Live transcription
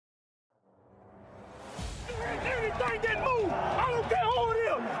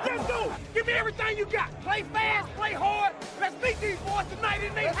Give me everything you got. Play fast, play hard. Let's beat these boys tonight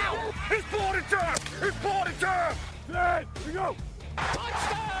in their house. It's party time. It's party time. Here we go.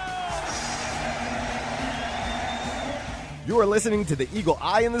 Touchdown! You are listening to the Eagle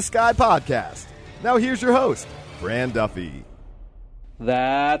Eye in the Sky podcast. Now here's your host, Fran Duffy.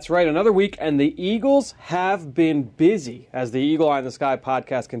 That's right, another week, and the Eagles have been busy as the Eagle Eye in the Sky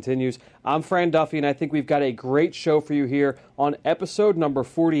podcast continues. I'm Fran Duffy, and I think we've got a great show for you here on episode number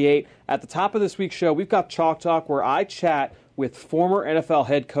 48. At the top of this week's show, we've got Chalk Talk, where I chat with former NFL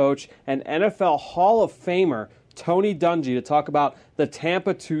head coach and NFL Hall of Famer Tony Dungy to talk about the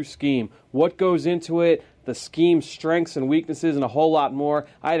Tampa 2 scheme, what goes into it, the scheme's strengths and weaknesses, and a whole lot more.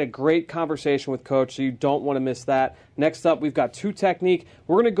 I had a great conversation with Coach, so you don't want to miss that. Next up, we've got Two Technique.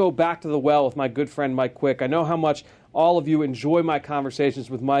 We're going to go back to the well with my good friend Mike Quick. I know how much all of you enjoy my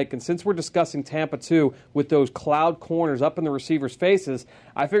conversations with Mike, and since we're discussing Tampa 2 with those cloud corners up in the receivers' faces,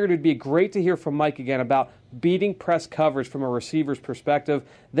 I figured it'd be great to hear from Mike again about beating press coverage from a receiver's perspective.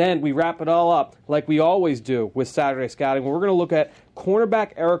 Then we wrap it all up like we always do with Saturday Scouting, where we're going to look at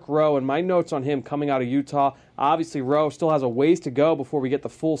cornerback Eric Rowe and my notes on him coming out of Utah. Obviously, Rowe still has a ways to go before we get the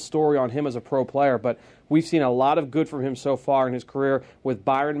full story on him as a pro player, but we've seen a lot of good from him so far in his career. With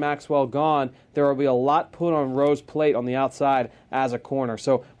Byron Maxwell gone, there will be a lot put on Rowe's plate on the outside as a corner.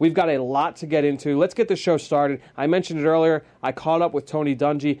 So we've got a lot to get into. Let's get the show started. I mentioned it earlier. I caught up with Tony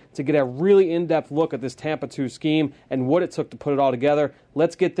Dungy to get a really in-depth look at this Tampa 2 scheme and what it took to put it all together.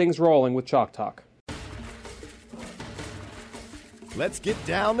 Let's get things rolling with Chalk Talk. Let's get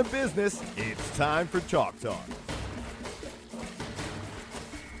down to business. It's time for Chalk Talk.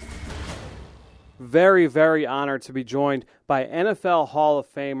 Very, very honored to be joined by NFL Hall of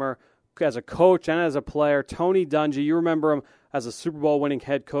Famer, as a coach and as a player, Tony Dungy. You remember him as a Super Bowl winning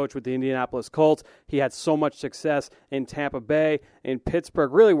head coach with the Indianapolis Colts. He had so much success in Tampa Bay, in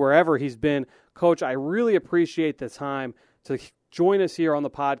Pittsburgh, really wherever he's been. Coach, I really appreciate the time to join us here on the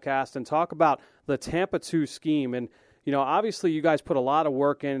podcast and talk about the Tampa 2 scheme. And you know, obviously you guys put a lot of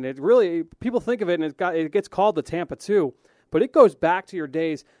work in. It really, people think of it and it gets called the Tampa 2, but it goes back to your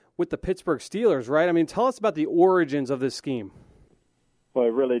days with the Pittsburgh Steelers, right? I mean, tell us about the origins of this scheme. Well,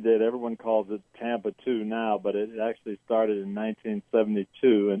 it really did. Everyone calls it Tampa 2 now, but it actually started in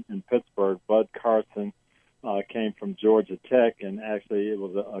 1972 in Pittsburgh. Bud Carson came from Georgia Tech, and actually it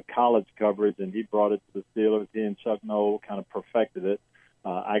was a college coverage, and he brought it to the Steelers. He and Chuck Noll kind of perfected it.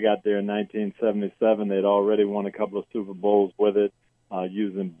 I got there in 1977. They'd already won a couple of Super Bowls with it,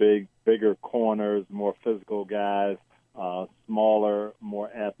 using bigger corners, more physical guys, smaller,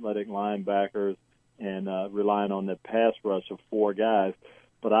 more athletic linebackers, and relying on the pass rush of 4 guys.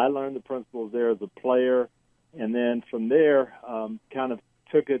 But I learned the principles there as a player, and then from there kind of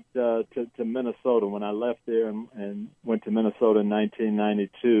took it to Minnesota. When I left there and went to Minnesota in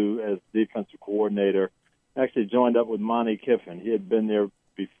 1992 as defensive coordinator, actually joined up with Monty Kiffin. He had been there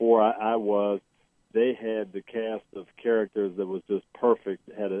before I was. They had the cast of characters that was just perfect.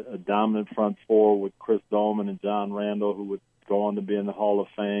 Had a dominant front four with Chris Dolman and John Randall, who would go on to be in the Hall of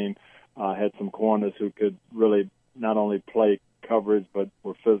Fame. Had some corners who could really not only play coverage but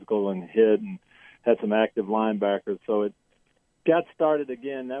were physical and hit, and had some active linebackers. So it got started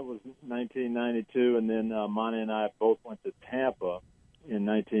again. That was 1992, and then Monty and I both went to Tampa in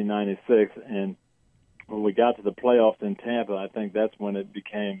 1996, and when we got to the playoffs in Tampa, I think that's when it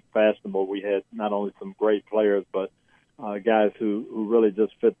became fashionable. We had not only some great players, but guys who really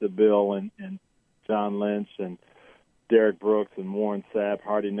just fit the bill, and John Lynch and Derek Brooks and Warren Sapp.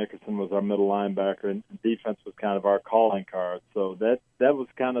 Hardy Nickerson was our middle linebacker, and defense was kind of our calling card. So that was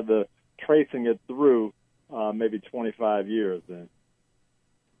kind of the tracing it through maybe 25 years then.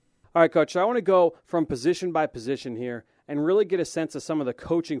 All right, Coach, I want to go from position by position here and really get a sense of some of the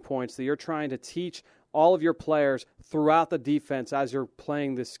coaching points that you're trying to teach all of your players throughout the defense as you're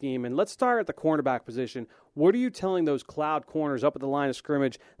playing this scheme. And let's start at the cornerback position. What are you telling those cloud corners up at the line of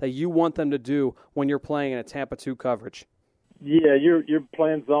scrimmage that you want them to do when you're playing in a Tampa 2 coverage? Yeah, you're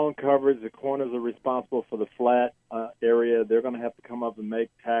playing zone coverage. The corners are responsible for the flat area. They're going to have to come up and make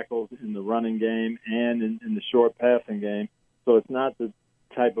tackles in the running game and in the short passing game. So it's not the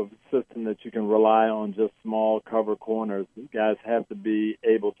type of system that you can rely on just small cover corners. Guys have to be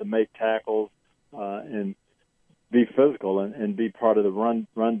able to make tackles and be physical and be part of the run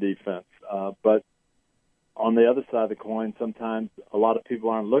defense. But on the other side of the coin, sometimes a lot of people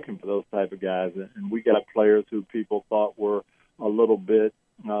aren't looking for those type of guys, and we got players who people thought were a little bit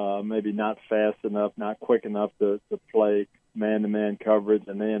maybe not fast enough, not quick enough to play man-to-man coverage,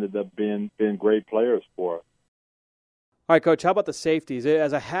 and they ended up being great players for us. All right, Coach, how about the safeties?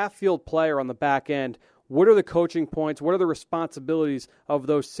 As a half-field player on the back end, What are the coaching points? What are the responsibilities of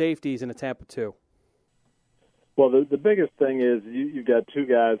those safeties in a Tampa 2? Well, the biggest thing is you've got two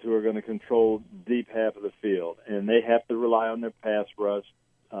guys who are going to control deep half of the field, and they have to rely on their pass rush.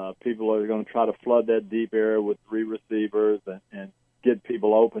 People are going to try to flood that deep area with three receivers and get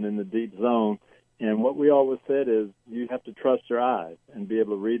people open in the deep zone. And what we always said is you have to trust your eyes and be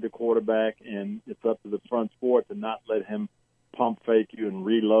able to read the quarterback, and it's up to the front four to not let him pump fake you and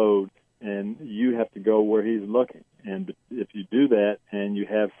reload, and you have to go where he's looking. And if you do that and you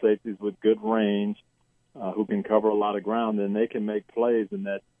have safeties with good range who can cover a lot of ground, then they can make plays in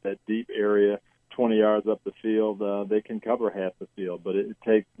that deep area, 20 yards up the field. They can cover half the field, but it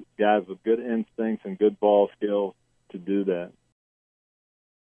takes guys with good instincts and good ball skills to do that.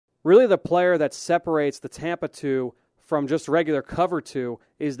 Really the player that separates the Tampa 2 from just regular cover 2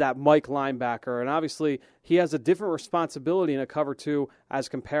 is that Mike linebacker. And obviously he has a different responsibility in a cover 2 as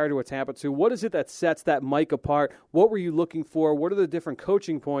compared to a Tampa 2. What is it that sets that Mike apart? What were you looking for? What are the different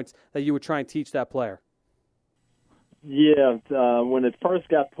coaching points that you would try and teach that player? Yeah, when it first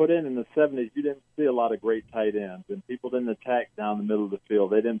got put in the 70s, you didn't see a lot of great tight ends, and people didn't attack down the middle of the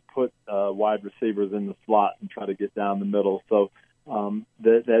field. They didn't put wide receivers in the slot and try to get down the middle. So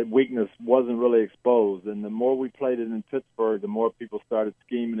that weakness wasn't really exposed. And the more we played it in Pittsburgh, the more people started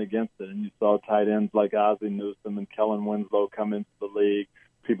scheming against it. And you saw tight ends like Ozzie Newsome and Kellen Winslow come into the league.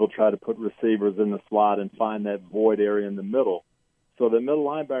 People try to put receivers in the slot and find that void area in the middle. So the middle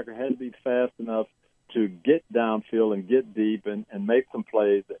linebacker had to be fast enough to get downfield and get deep and make some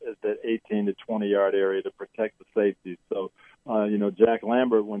plays at that 18 to 20-yard area to protect the safeties. So, Jack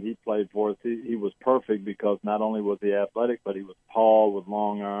Lambert, when he played for us, he was perfect because not only was he athletic, but he was tall with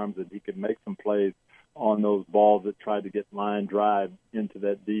long arms, and he could make some plays on those balls that tried to get line drive into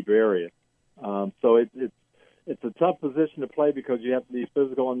that deep area. So it's a tough position to play because you have to be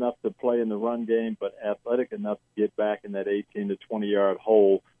physical enough to play in the run game, but athletic enough to get back in that 18 to 20-yard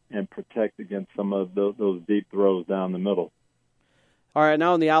hole and protect against some of those deep throws down the middle. All right,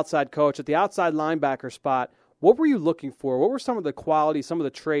 now on the outside, Coach, at the outside linebacker spot, what were you looking for? What were some of the qualities, some of the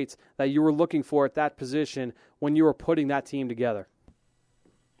traits that you were looking for at that position when you were putting that team together?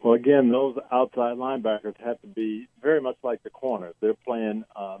 Well, again, those outside linebackers have to be very much like the corners. They're playing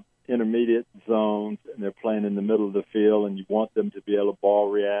intermediate zones, and they're playing in the middle of the field, and you want them to be able to ball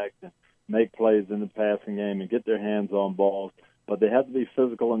react and make plays in the passing game and get their hands on balls. But they have to be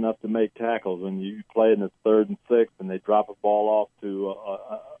physical enough to make tackles. When you play in the 3rd and 6th and they drop a ball off to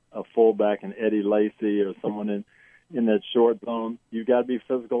a fullback, and Eddie Lacy or someone in that short zone, you've got to be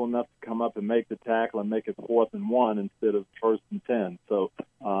physical enough to come up and make the tackle and make it 4th and 1 instead of 1st and 10. So,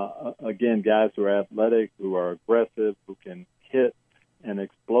 again, guys who are athletic, who are aggressive, who can hit and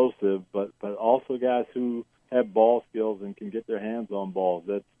explosive, but also guys who have ball skills and can get their hands on balls.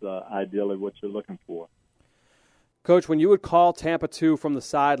 That's ideally what you're looking for. Coach, when you would call Tampa 2 from the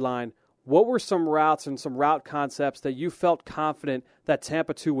sideline, what were some routes and some route concepts that you felt confident that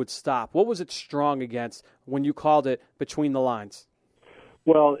Tampa 2 would stop? What was it strong against when you called it between the lines?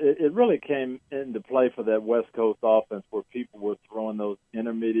 Well, it really came into play for that West Coast offense where people were throwing those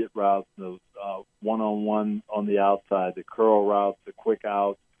intermediate routes, those one-on-one on the outside, the curl routes, the quick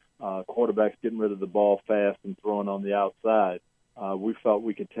outs, quarterbacks getting rid of the ball fast and throwing on the outside. We felt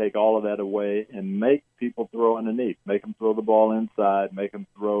we could take all of that away and make people throw underneath, make them throw the ball inside, make them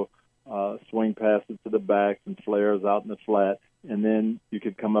throw swing passes to the backs and flares out in the flat, and then you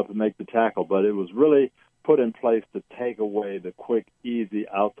could come up and make the tackle. But it was really put in place to take away the quick, easy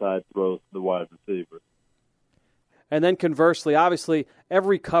outside throws to the wide receivers. And then conversely, obviously,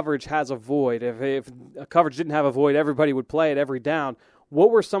 every coverage has a void. If a coverage didn't have a void, everybody would play it every down. What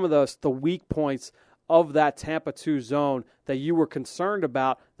were some of the weak points of that Tampa 2 zone that you were concerned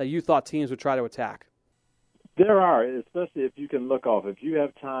about that you thought teams would try to attack? There are, especially if you can look off. If you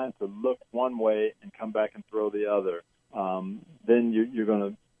have time to look one way and come back and throw the other, then you're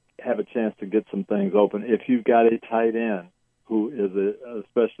going to have a chance to get some things open. If you've got a tight end who is a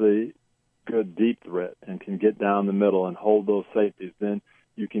especially good deep threat and can get down the middle and hold those safeties, then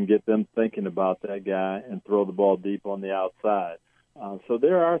you can get them thinking about that guy and throw the ball deep on the outside. So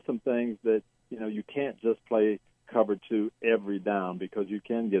there are some things that, you can't just play cover 2 every down because you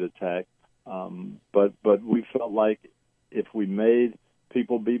can get attacked. But we felt like if we made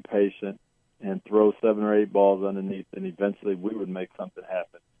people be patient and throw 7 or 8 balls underneath, then eventually we would make something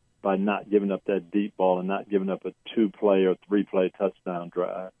happen by not giving up that deep ball and not giving up a 2-play or 3-play touchdown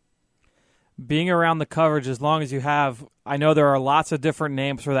drive. Being around the coverage as long as you have, I know there are lots of different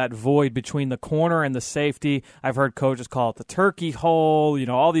names for that void between the corner and the safety. I've heard coaches call it the turkey hole,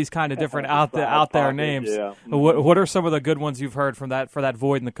 all these kind of different out there names. Yeah. What are some of the good ones you've heard from that for that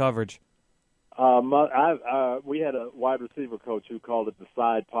void in the coverage? We had a wide receiver coach who called it the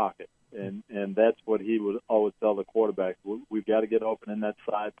side pocket, and that's what he would always tell the quarterbacks. We've got to get open in that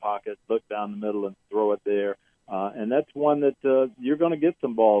side pocket, look down the middle, and throw it there. And that's one that you're going to get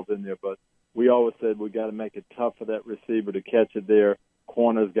some balls in there, but we always said we got to make it tough for that receiver to catch it there.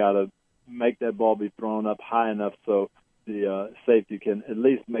 Corner's got to make that ball be thrown up high enough so the safety can at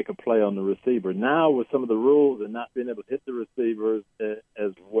least make a play on the receiver. Now, with some of the rules and not being able to hit the receivers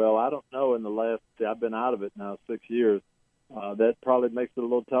as well, I don't know in the last – I've been out of it now 6 years. That probably makes it a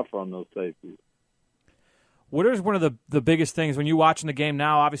little tougher on those safeties. What is one of the biggest things when you're watching the game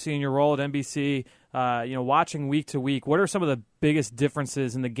now, obviously in your role at NBC, watching week to week, what are some of the biggest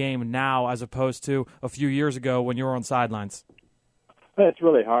differences in the game now as opposed to a few years ago when you were on sidelines? It's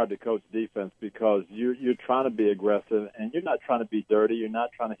really hard to coach defense because you're trying to be aggressive and you're not trying to be dirty. You're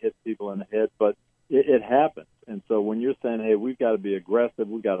not trying to hit people in the head, but it happens. And so when you're saying, hey, we've got to be aggressive,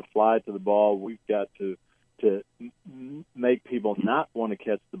 we've got to fly to the ball, we've got to make people not want to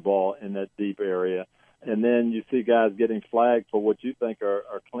catch the ball in that deep area, and then you see guys getting flagged for what you think are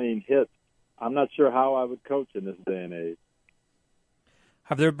clean hits, I'm not sure how I would coach in this day and age.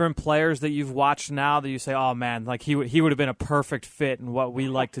 Have there been players that you've watched now that you say, oh, man, like he would have been a perfect fit in what we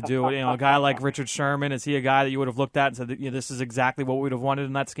like to do? A guy like Richard Sherman, is he a guy that you would have looked at and said, this is exactly what we would have wanted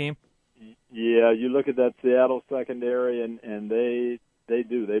in that scheme? Yeah, you look at that Seattle secondary, and they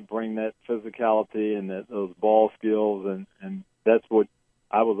do. They bring that physicality and those ball skills, and that's what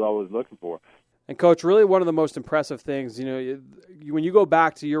I was always looking for. And, Coach, really one of the most impressive things, when you go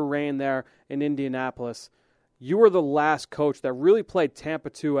back to your reign there in Indianapolis, you were the last coach that really played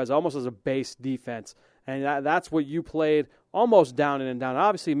Tampa 2 almost as a base defense. And that's what you played almost down in and down.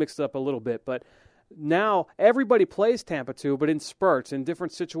 Obviously, mixed it up a little bit, but now everybody plays Tampa 2, but in spurts, in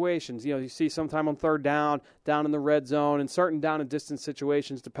different situations. You see sometime on third down in the red zone, and certain down and distance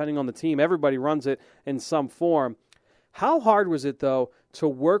situations, depending on the team. Everybody runs it in some form. How hard was it, though, to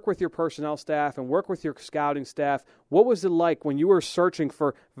work with your personnel staff and work with your scouting staff? What was it like when you were searching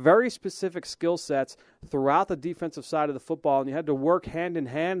for very specific skill sets throughout the defensive side of the football, and you had to work hand in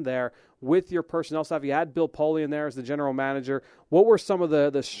hand there with your personnel staff? You had Bill Polian there as the general manager. What were some of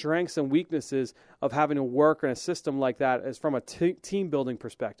the strengths and weaknesses of having to work in a system like that as from a team-building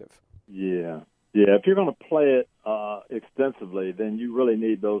perspective? Yeah. If you're going to play it extensively, then you really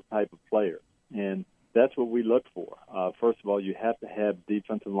need those type of players. And that's what we look for. First of all, you have to have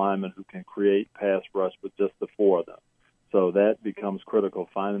defensive linemen who can create pass rush with just the four of them. So that becomes critical,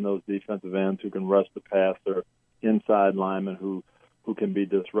 finding those defensive ends who can rush the passer, inside linemen who can be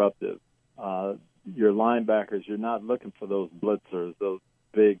disruptive. Your linebackers, you're not looking for those blitzers, those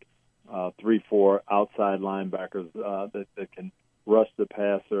big 3-4 outside linebackers that can rush the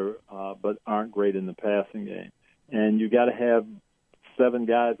passer but aren't great in the passing game. And you got to have 7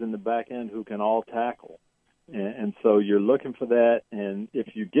 guys in the back end who can all tackle. And so you're looking for that, and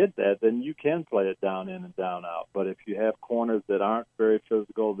if you get that, then you can play it down in and down out. But if you have corners that aren't very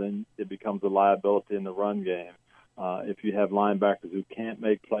physical, then it becomes a liability in the run game. If you have linebackers who can't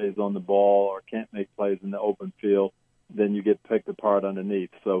make plays on the ball or can't make plays in the open field, then you get picked apart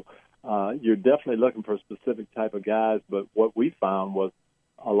underneath. So you're definitely looking for a specific type of guys, but what we found was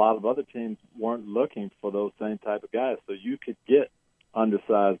a lot of other teams weren't looking for those same type of guys. So you could get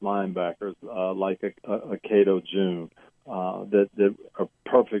undersized linebackers like a Cato June that are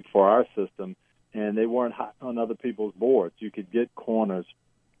perfect for our system, and they weren't hot on other people's boards. You could get corners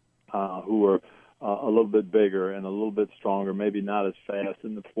who were a little bit bigger and a little bit stronger, maybe not as fast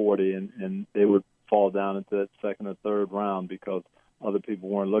in the 40, and they would fall down into that second or third round because other people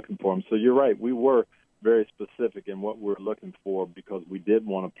weren't looking for them. So you're right, we were very specific in what we were looking for because we did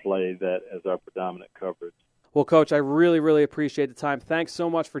want to play that as our predominant coverage. Well, Coach, I really, really appreciate the time. Thanks so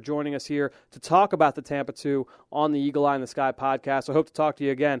much for joining us here to talk about the Tampa 2 on the Eagle Eye in the Sky podcast. I hope to talk to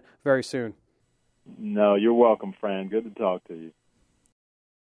you again very soon. No, you're welcome, Fran. Good to talk to you.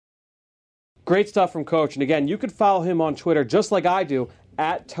 Great stuff from Coach. And again, you can follow him on Twitter just like I do,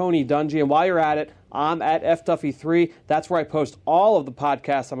 at Tony Dungy. And while you're at it, I'm at FDuffy3. That's where I post all of the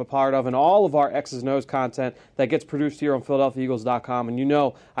podcasts I'm a part of and all of our X's and O's content that gets produced here on PhiladelphiaEagles.com.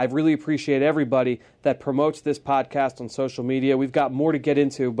 And I really appreciate everybody that promotes this podcast on social media. We've got more to get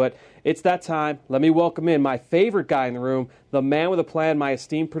into, but it's that time. Let me welcome in my favorite guy in the room, the man with a plan, my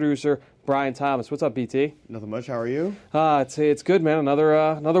esteemed producer, Brian Thomas. What's up, BT? Nothing much. How are you? It's good, man.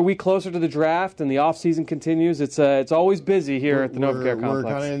 Another week closer to the draft, and the off season continues. It's always busy here at the NovaCare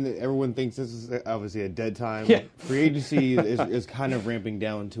complex. Everyone thinks this is obviously a dead time. Yeah. Free agency is kind of ramping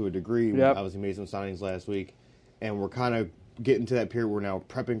down to a degree. Yep. We obviously made some signings last week, and we're kind of getting to that period. We're now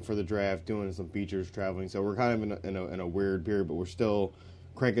prepping for the draft, doing some features, traveling. So we're kind of in a weird period, but we're still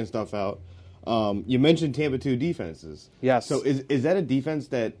cranking stuff out. You mentioned Tampa 2 defenses. Yes. So is that a defense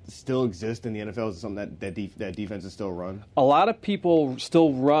that still exists in the NFL? Is it something that defense is still run? A lot of people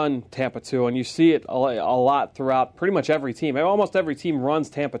still run Tampa 2, and you see it a lot throughout pretty much every team. Almost every team runs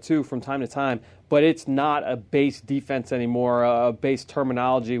Tampa 2 from time to time, but it's not a base defense anymore, a base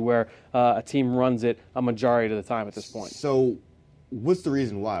terminology where a team runs it a majority of the time at this point. So what's the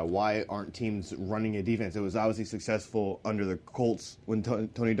reason why? Why aren't teams running a defense? It was obviously successful under the Colts when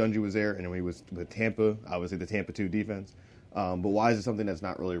Tony Dungy was there, and when he was with Tampa, obviously the Tampa 2 defense. But why is it something that's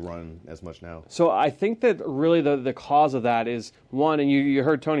not really run as much now? So I think that really the cause of that is, one, and you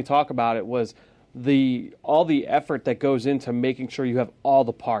heard Tony talk about it, was all the effort that goes into making sure you have all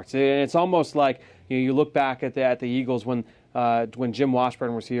the parts. And it's almost like you look back at the Eagles when Jim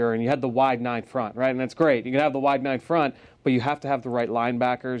Washburn was here, and you had the wide 9 front, right? And that's great. You can have the wide 9 front, but you have to have the right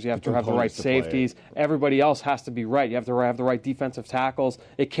linebackers. You have to have the right safeties. Everybody else has to be right. You have to have the right defensive tackles.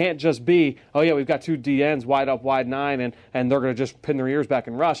 It can't just be, oh, yeah, we've got 2 DNs wide up, wide 9, and they're going to just pin their ears back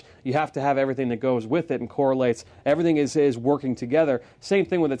and rush. You have to have everything that goes with it and correlates. Everything is working together. Same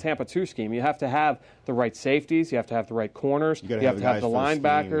thing with the Tampa 2 scheme. You have to have the right safeties. You have to have the right corners. You have to have the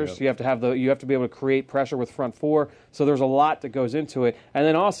linebackers. Yep. You have to be able to create pressure with front 4. So there's a lot that goes into it. And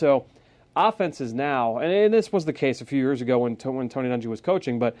then also, offenses now, and this was the case a few years ago when Tony Dungy was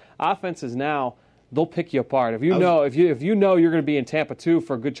coaching, but offenses now, they'll pick you apart. If you know you're going to be in Tampa 2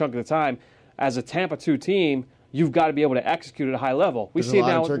 for a good chunk of the time, as a Tampa 2 team, you've got to be able to execute at a high level. There's a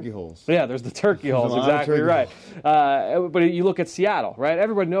lot of turkey holes. Yeah, there's the turkey holes. Exactly right. But you look at Seattle, right?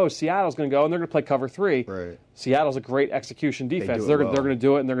 Everybody knows Seattle's going to go and they're going to play cover 3. Right. Seattle's a great execution defense. They're going to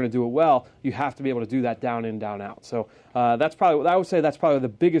do it, and they're going to do it well. You have to be able to do that down in, down out. So I would say that's probably the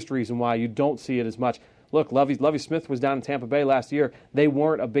biggest reason why you don't see it as much. Look, Lovie Smith was down in Tampa Bay last year. They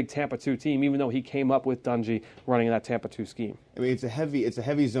weren't a big Tampa 2 team, even though he came up with Dungy running that Tampa 2 scheme. I mean, it's a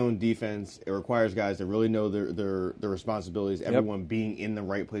heavy zone defense. It requires guys that really know their responsibilities, everyone being in the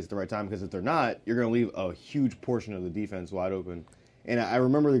right place at the right time, because if they're not, you're going to leave a huge portion of the defense wide open. And I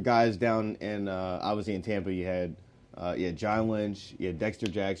remember the guys down in, obviously in Tampa, you had John Lynch, you had Dexter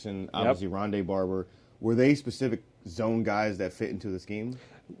Jackson, obviously Rondé Barber. Were they specific zone guys that fit into the scheme?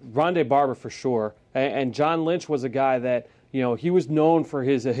 Rondé Barber for sure, and John Lynch was a guy that he was known for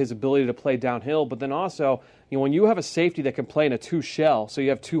his ability to play downhill, but then also when you have a safety that can play in a 2 shell, so you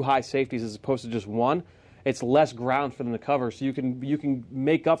have 2 high safeties as opposed to just 1, it's less ground for them to cover, so you can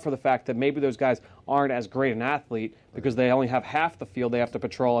make up for the fact that maybe those guys aren't as great an athlete because they only have half the field they have to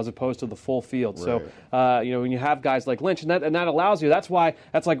patrol as opposed to the full field. Right. So when you have guys like Lynch, and that allows you. That's why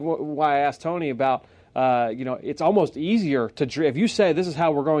I asked Tony about. It's almost easier to, if you say this is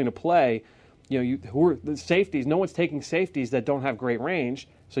how we're going to play, who are the safeties, no one's taking safeties that don't have great range,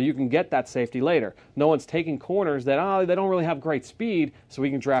 so you can get that safety later. No one's taking corners that, they don't really have great speed, so we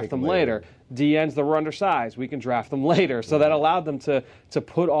can draft them later. DNs that were undersized, we can draft them later. So that allowed them to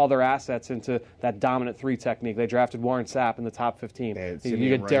put all their assets into that dominant 3 technique. They drafted Warren Sapp in the top 15. You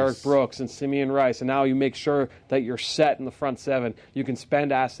get Derek Brooks and Simeon Rice, and now you make sure that you're set in the front 7. You can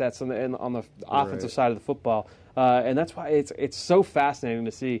spend assets on the offensive side of the football. And that's why it's so fascinating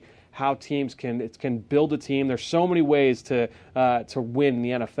to see how teams can build a team. There's so many ways to win in the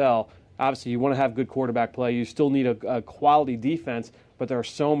NFL. Obviously, you want to have good quarterback play. You still need a quality defense, but there are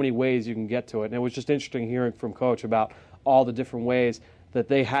so many ways you can get to it. And it was just interesting hearing from Coach about all the different ways that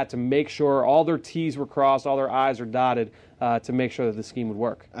they had to make sure all their T's were crossed, all their I's are dotted to make sure that the scheme would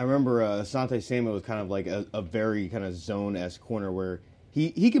work. I remember Asante Samuel was kind of like a very kind of zone-esque corner where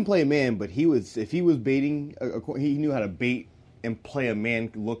he can play a man, but if he was baiting, he knew how to bait and play a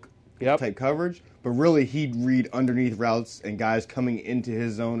man look type coverage, but really he'd read underneath routes and guys coming into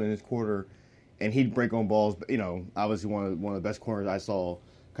his zone in his quarter, and he'd break on balls. Obviously one of the best corners I saw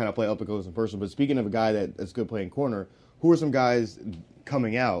kind of play up and close in person. But speaking of a guy that's good playing corner, who are some guys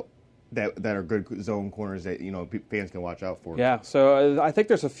coming out that are good zone corners that fans can watch out for? Yeah, so I think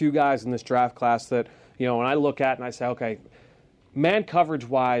there's a few guys in this draft class that when I look at and I say, okay, man coverage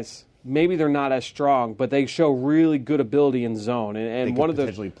wise, maybe they're not as strong, but they show really good ability in zone. And they could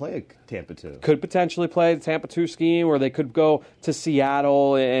potentially play a Tampa 2. Could potentially play the Tampa 2 scheme, or they could go to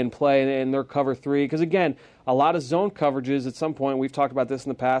Seattle and play in their cover 3. Because, again, a lot of zone coverages at some point, we've talked about this in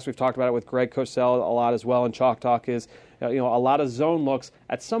the past, we've talked about it with Greg Cosell a lot as well in Chalk Talk, is a lot of zone looks,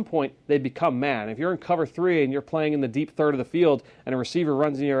 at some point, they become man. If you're in cover 3 and you're playing in the deep third of the field and a receiver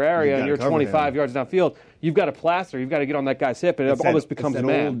runs in your area and you're 25 yards downfield, you've got to plaster. You've got to get on that guy's hip, and it almost becomes a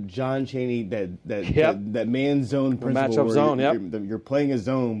man. Old John Chaney, that man zone principle. Matchup zone, You're playing a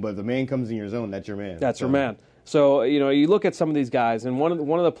zone, but the man comes in your zone, that's your man. That's your man. So, you look at some of these guys, and one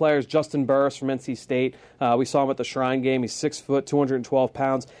of the players, Justin Burris from NC State, we saw him at the Shrine game. He's 6 foot, 212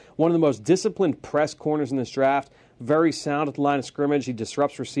 pounds. One of the most disciplined press corners in this draft. Very sound at the line of scrimmage. He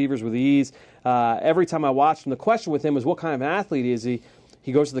disrupts receivers with ease. Every time I watched him, the question with him is, what kind of an athlete is he?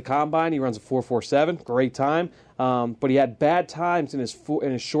 He goes to the combine. He runs a 4.47, great time. But he had bad times in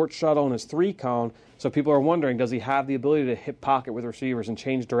his short shuttle and his 3-cone. So people are wondering, does he have the ability to hit pocket with receivers and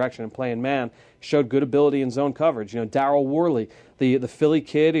change direction and play in man? Showed good ability in zone coverage. Darryl Worley, the Philly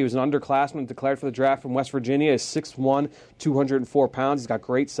kid, he was an underclassman declared for the draft from West Virginia. He's 6'1", 204 pounds. He's got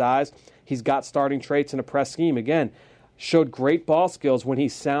great size. He's got starting traits in a press scheme. Again, showed great ball skills when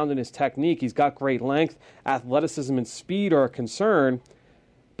he's sound in his technique. He's got great length. Athleticism and speed are a concern.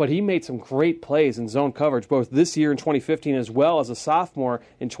 But he made some great plays in zone coverage, both this year in 2015 as well as a sophomore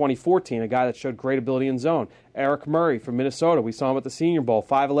in 2014, a guy that showed great ability in zone. Eric Murray from Minnesota. We saw him at the Senior Bowl,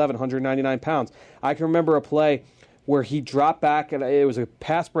 5'11", 199 pounds. I can remember a play where he dropped back, and it was a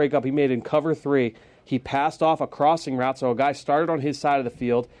pass breakup he made in cover 3. He passed off a crossing route, so a guy started on his side of the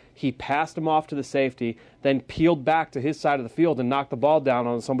field. He passed him off to the safety, then peeled back to his side of the field and knocked the ball down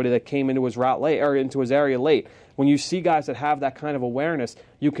on somebody that came into his route late or into his area late. When you see guys that have that kind of awareness,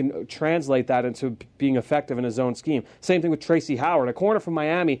 you can translate that into being effective in a zone scheme. Same thing with Tracy Howard, a corner from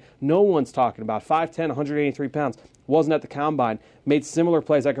Miami. No one's talking about 5'10", 183 pounds. Wasn't at the combine. Made similar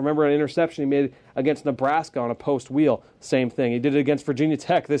plays. I can remember an interception he made against Nebraska on a post wheel. Same thing. He did it against Virginia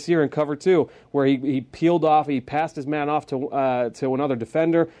Tech this year in cover 2, where he peeled off. He passed his man off to another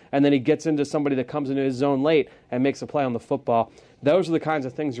defender, and then he gets into somebody that comes into his zone late and makes a play on the football. Those are the kinds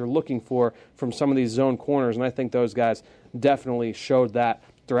of things you're looking for from some of these zone corners, and I think those guys definitely showed that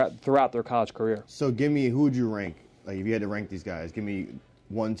throughout their college career. So give me, who would you rank? Like, if you had to rank these guys, give me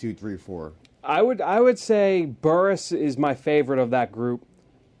 1, 2, 3, 4. I would say Burris is my favorite of that group.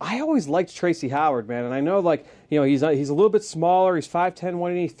 I always liked Tracy Howard, man, and I know he's a little bit smaller. He's 5'10",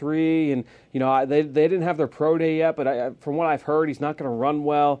 183, and they didn't have their pro day yet, but from what I've heard, he's not going to run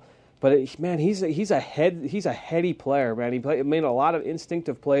well. But he's a heady player, man. He made a lot of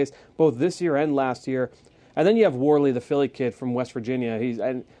instinctive plays both this year and last year. And then you have Worley, the Philly kid from West Virginia. He's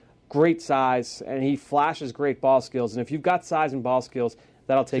great size, and he flashes great ball skills. And if you've got size and ball skills,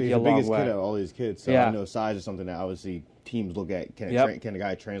 that'll take you a long way. He's the biggest kid of all these kids, so I know size is something that obviously teams look at. Can the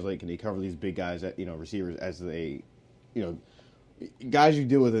guy translate? Can he cover these big guys, receivers as they, guys you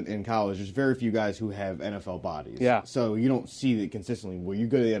deal with in college? There's very few guys who have NFL bodies. Yeah. So you don't see it consistently. Where you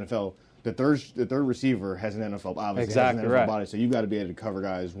go to the NFL, the third receiver has an NFL body, so you've got to be able to cover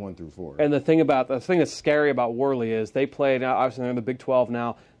guys 1 through 4. And the thing that's scary about Worley is they played. Obviously, they're in the Big 12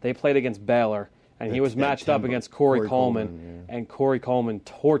 now. They played against Baylor. And he was matched up against Corey Coleman, and Corey Coleman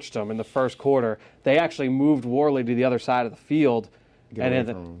torched him in the first quarter. They actually moved Worley to the other side of the field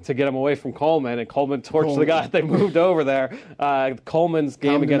to get him away from Coleman, and Coleman torched the guy they moved over there. Coleman's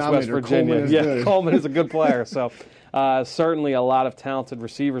game against West Virginia. Coleman is a good player. So certainly a lot of talented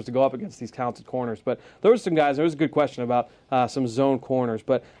receivers to go up against these talented corners. But there were some guys. There was a good question about some zone corners.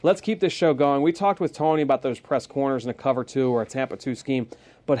 But let's keep this show going. We talked with Tony about those press corners in a cover 2 or a Tampa 2 scheme.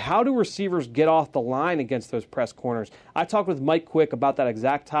 But how do receivers get off the line against those press corners? I talked with Mike Quick about that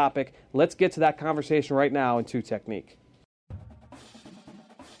exact topic. Let's get to that conversation right now in 2 Technique.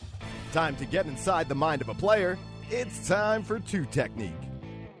 Time to get inside the mind of a player. It's time for 2 Technique.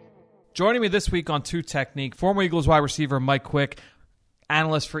 Joining me this week on 2 Technique, former Eagles wide receiver Mike Quick,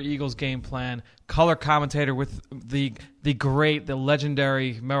 analyst for Eagles Game Plan, color commentator with the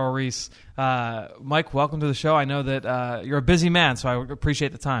legendary Merrill Reese. Mike, welcome to the show. I know that you're a busy man, so I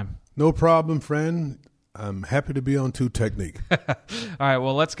appreciate the time. No problem, friend. I'm happy to be on 2 Technique. All right,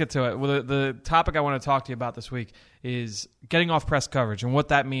 well, let's get to it. Well, the topic I want to talk to you about this week is getting off press coverage and what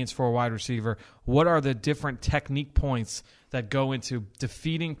that means for a wide receiver. What are the different technique points that go into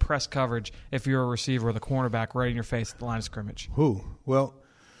defeating press coverage if you're a receiver or the cornerback right in your face at the line of scrimmage? Well,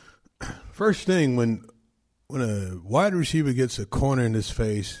 first thing, when a wide receiver gets a corner in his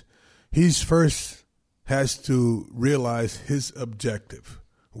face, he's first has to realize his objective.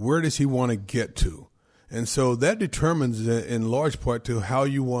 Where does he want to get to? And so that determines in large part to how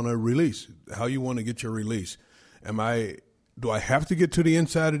you want to release, how you want to get your release. Do I have to get to the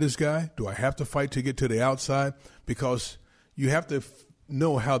inside of this guy? Do I have to fight to get to the outside? Because you have to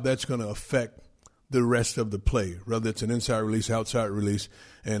know how that's going to affect the rest of the play, whether it's an inside release, outside release.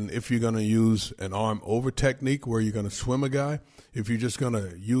 And if you're going to use an arm over technique where you're going to swim a guy, if you're just going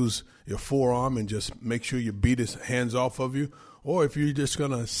to use your forearm and just make sure you beat his hands off of you, or if you're just going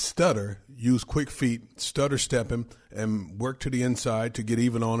to stutter, use quick feet, stutter step him, and work to the inside to get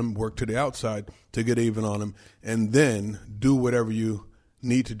even on him, work to the outside to get even on him, and then do whatever you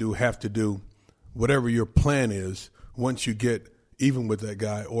need to do, have to do whatever your plan is once you get even with that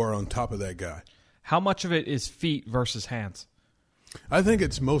guy or on top of that guy. How much of it is feet versus hands? I think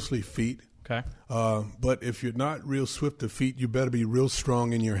it's mostly feet. Okay. But if you're not real swift of feet, you better be real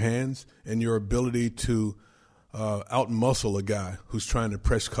strong in your hands and your ability to out-muscle a guy who's trying to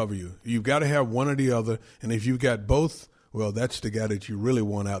press cover you. You've got to have one or the other, and if you've got both, well, that's the guy that you really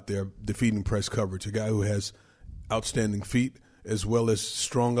want out there defeating press coverage, a guy who has outstanding feet as well as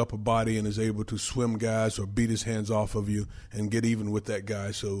strong upper body and is able to swim guys or beat his hands off of you and get even with that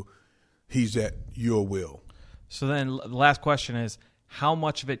guy so he's at your will. So then the last question is, how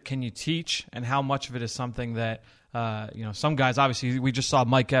much of it can you teach, and how much of it is something that, some guys, obviously, we just saw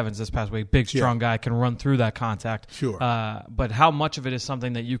Mike Evans this past week, big, strong guy, can run through that contact. Sure. But how much of it is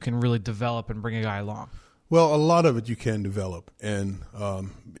something that you can really develop and bring a guy along? Well, a lot of it you can develop, and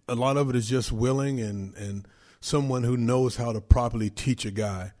a lot of it is just willing and someone who knows how to properly teach a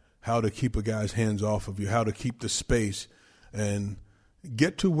guy, how to keep a guy's hands off of you, how to keep the space and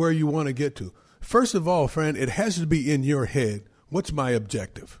get to where you want to get to. First of all, friend, it has to be in your head. What's my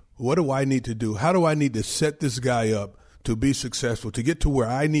objective? What do I need to do? How do I need to set this guy up to be successful, to get to where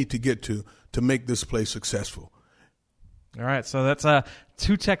I need to get to make this play successful? All right, so that's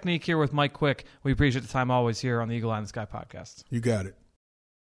two technique here with Mike Quick. We appreciate the time always here on the Eagle Eye in the Sky podcast. You got it.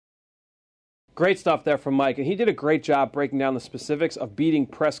 Great stuff there from Mike, and he did a great job breaking down the specifics of beating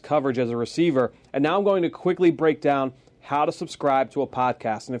press coverage as a receiver. And now I'm going to quickly break down how to subscribe to a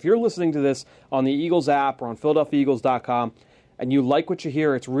podcast. And if you're listening to this on the Eagles app or on PhiladelphiaEagles.com and you like what you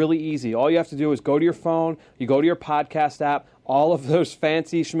hear, it's really easy. All you have to do is go to your phone, you go to your podcast app. All of those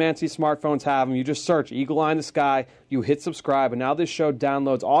fancy schmancy smartphones have them. You just search Eagle Eye in the Sky, you hit subscribe, and now this show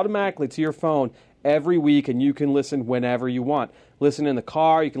downloads automatically to your phone every week, and you can listen whenever you want. Listen in the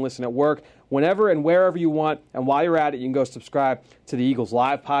car, you can listen at work, whenever and wherever you want. And while you're at it, you can go subscribe to the Eagles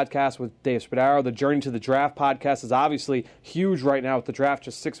Live podcast with Dave Spadaro. The Journey to the Draft podcast is obviously huge right now with the draft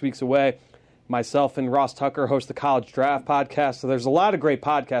just 6 weeks away. Myself and Ross Tucker host the College Draft podcast. So there's a lot of great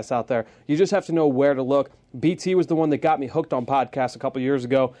podcasts out there. You just have to know where to look. BT was the one that got me hooked on podcasts a couple years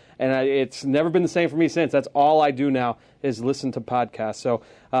ago, and it's never been the same for me since. That's all I do now is listen to podcasts. So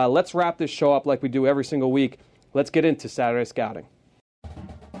let's wrap this show up like we do every single week. Let's get into Saturday Scouting.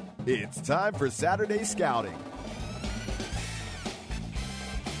 It's time for Saturday Scouting.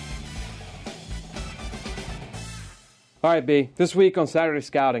 All right, B. This week on Saturday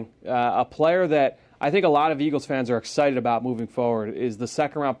Scouting, a player that I think a lot of Eagles fans are excited about moving forward is the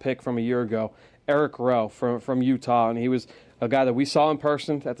second-round pick from a year ago, Eric Rowe from Utah. And he was a guy that we saw in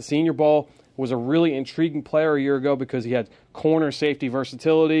person at the Senior Bowl, was a really intriguing player a year ago because he had corner safety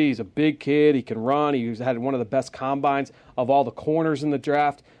versatility. He's a big kid. He can run. He had one of the best combines of all the corners in the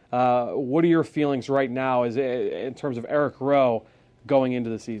draft. What are your feelings right now in terms of Eric Rowe going into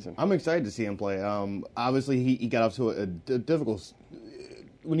the season? I'm excited to see him play. Obviously, he got off to a difficult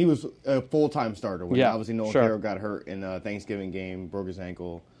when he was a full-time starter. When obviously Nolan Carroll got hurt in the Thanksgiving game, broke his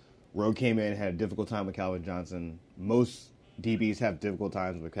ankle. Rowe came in, had a difficult time with Calvin Johnson. Most DBs have difficult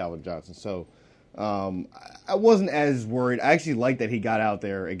times with Calvin Johnson. So I wasn't as worried. I actually liked that he got out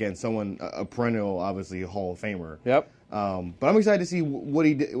there against someone, a perennial, obviously, Hall of Famer. Yep. But I'm excited to see what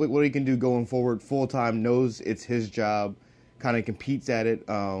he can do going forward. Full-time, knows it's his job, kind of competes at it.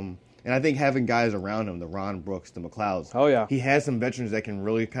 And I think having guys around him, the Ron Brooks, the McLeods, he has some veterans that can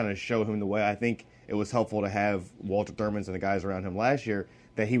really kind of show him the way. I think it was helpful to have Walter Thurmans and the guys around him last year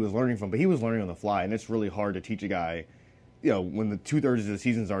that he was learning from. But he was learning on the fly, and it's really hard to teach a guy, when the 2/3 of the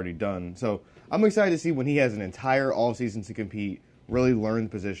season's already done. So I'm excited to see when he has an entire offseason to compete, really learn the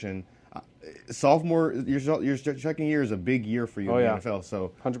position. Sophomore, your second year is a big year for you in the NFL.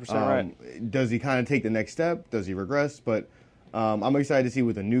 So 100% right. Does he kind of take the next step? Does he regress? But I'm excited to see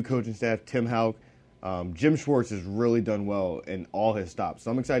with the new coaching staff, Tim Houck, Jim Schwartz has really done well in all his stops.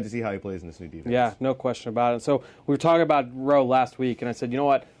 So I'm excited to see how he plays in this new defense. Yeah, no question about it. So we were talking about Rowe last week, and I said, you know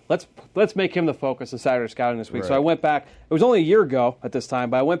what? Let's make him the focus of Saturday Scouting this week. Right. So I went back. It was only a year ago at this time,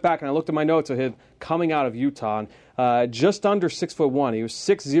 but I went back and I looked at my notes of him coming out of Utah. And, just under 6'1". He was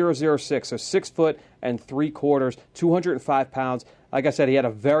 6'006", so 6 foot and 3/4, 205 pounds. Like I said, he had a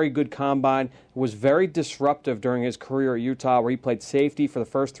very good combine, was very disruptive during his career at Utah, where he played safety for the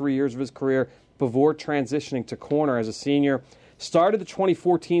first 3 years of his career before transitioning to corner as a senior. Started the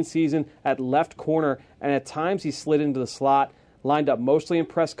 2014 season at left corner, and at times he slid into the slot, lined up mostly in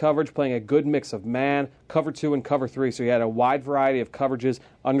press coverage, playing a good mix of man, cover 2, and cover 3. So he had a wide variety of coverages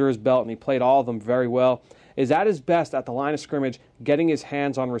under his belt, and he played all of them very well. Is at his best at the line of scrimmage, getting his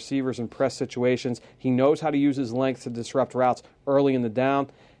hands on receivers in press situations. He knows how to use his length to disrupt routes early in the down.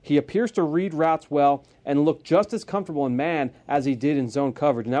 he appears to read routes well and look just as comfortable in man as he did in zone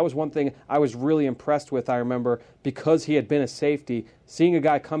coverage. And that was one thing I was really impressed with, I remember, because he had been a safety. Seeing a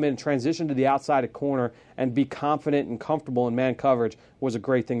guy come in, transition to the outside of corner, and be confident and comfortable in man coverage was a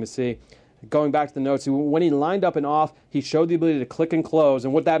great thing to see. Going back to the notes, when he lined up and off, he showed the ability to click and close.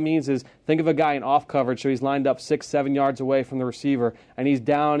 And what that means is, think of a guy in off coverage, so he's lined up 6-7 yards away from the receiver, and he's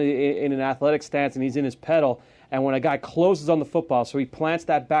down in an athletic stance, and he's in his pedal. And when a guy closes on the football, so he plants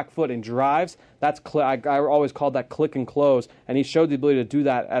that back foot and drives, I always called that click and close, and he showed the ability to do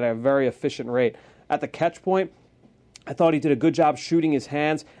that at a very efficient rate. At the catch point, I thought he did a good job shooting his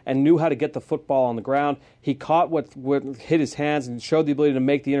hands and knew how to get the football on the ground. He caught what hit his hands and showed the ability to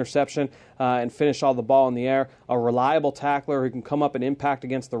make the interception and finish all the ball in the air. A reliable tackler who can come up and impact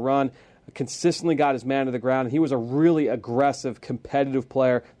against the run. Consistently got his man to the ground. And he was a really aggressive, competitive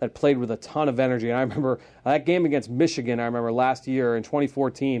player that played with a ton of energy. And I remember that game against Michigan, last year in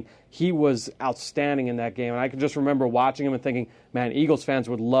 2014, he was outstanding in that game. And I can just remember watching him and thinking, man, Eagles fans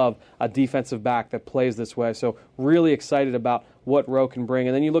would love a defensive back that plays this way. So really excited about what Rowe can bring.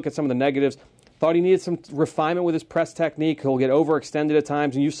 And then you look at some of the negatives. Thought he needed some refinement with his press technique. He'll get overextended at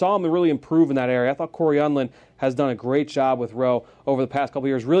times, and you saw him really improve in that area. I thought Corey Unlin has done a great job with Rowe over the past couple of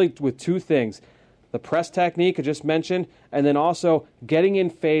years, really with two things. The press technique I just mentioned, and then also getting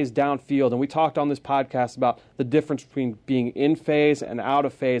in phase downfield. And we talked on this podcast about the difference between being in phase and out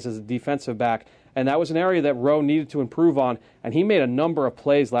of phase as a defensive back. And that was an area that Rowe needed to improve on. And he made a number of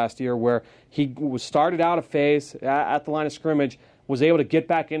plays last year where he was started out of phase at the line of scrimmage, was able to get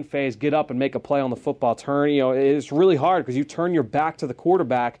back in phase, get up and make a play on the football. Turn, it's really hard because you turn your back to the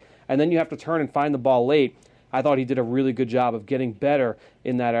quarterback and then you have to turn and find the ball late. I thought he did a really good job of getting better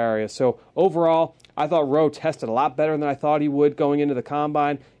in that area. So overall, I thought Rowe tested a lot better than I thought he would going into the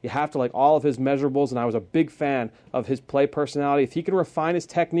combine. You have to like all of his measurables, and I was a big fan of his play personality. If he can refine his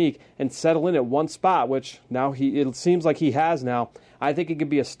technique and settle in at one spot, which now it seems like he has now, I think he could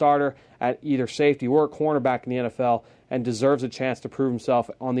be a starter at either safety or a cornerback in the NFL and deserves a chance to prove himself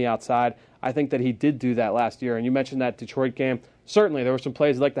on the outside. I think that he did do that last year. And you mentioned that Detroit game. Certainly, there were some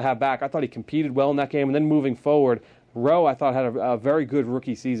plays I'd like to have back. I thought he competed well in that game. And then moving forward, Rowe, I thought, had a very good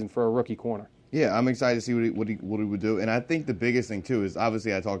rookie season for a rookie corner. Yeah, I'm excited to see what he would do. And I think the biggest thing, too, is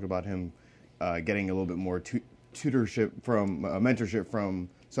obviously I talked about him getting a little bit more mentorship from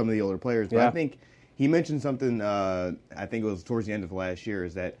some of the older players. But I think he mentioned something, I think it was towards the end of last year,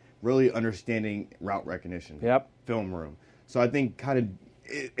 is that really understanding route recognition, film room. So I think kind of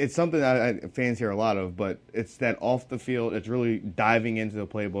it's something that fans hear a lot of, but it's that off the field, it's really diving into the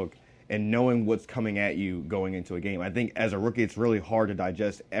playbook and knowing what's coming at you going into a game. I think as a rookie, it's really hard to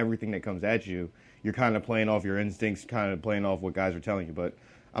digest everything that comes at you. You're kind of playing off your instincts, kind of playing off what guys are telling you. But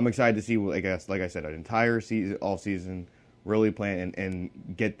I'm excited to see, like I said, an entire season, off season, really plan and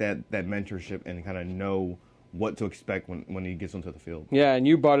get that mentorship and kind of know what to expect when he gets onto the field. Yeah, and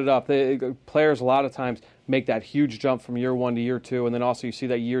you brought it up. Players a lot of times make that huge jump from year one to year two, and then also you see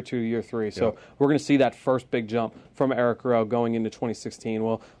that year two to year three. So we're going to see that first big jump from Eric Rowe going into 2016.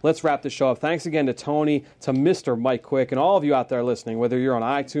 Well, let's wrap this show up. Thanks again to Tony, to Mr. Mike Quick, and all of you out there listening, whether you're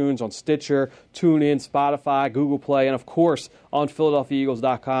on iTunes, on Stitcher, TuneIn, Spotify, Google Play, and of course on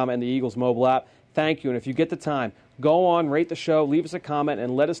PhiladelphiaEagles.com and the Eagles mobile app. Thank you, and if you get the time, go on, rate the show, leave us a comment,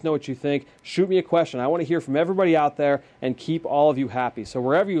 and let us know what you think. Shoot me a question. I want to hear from everybody out there and keep all of you happy. So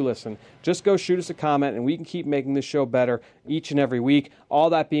wherever you listen, just go shoot us a comment, and we can keep making this show better each and every week. All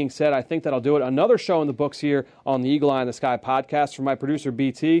that being said, I think that'll do it. Another show in the books here on the Eagle Eye in the Sky podcast. From my producer,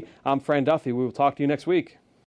 BT, I'm Fran Duffy. We will talk to you next week.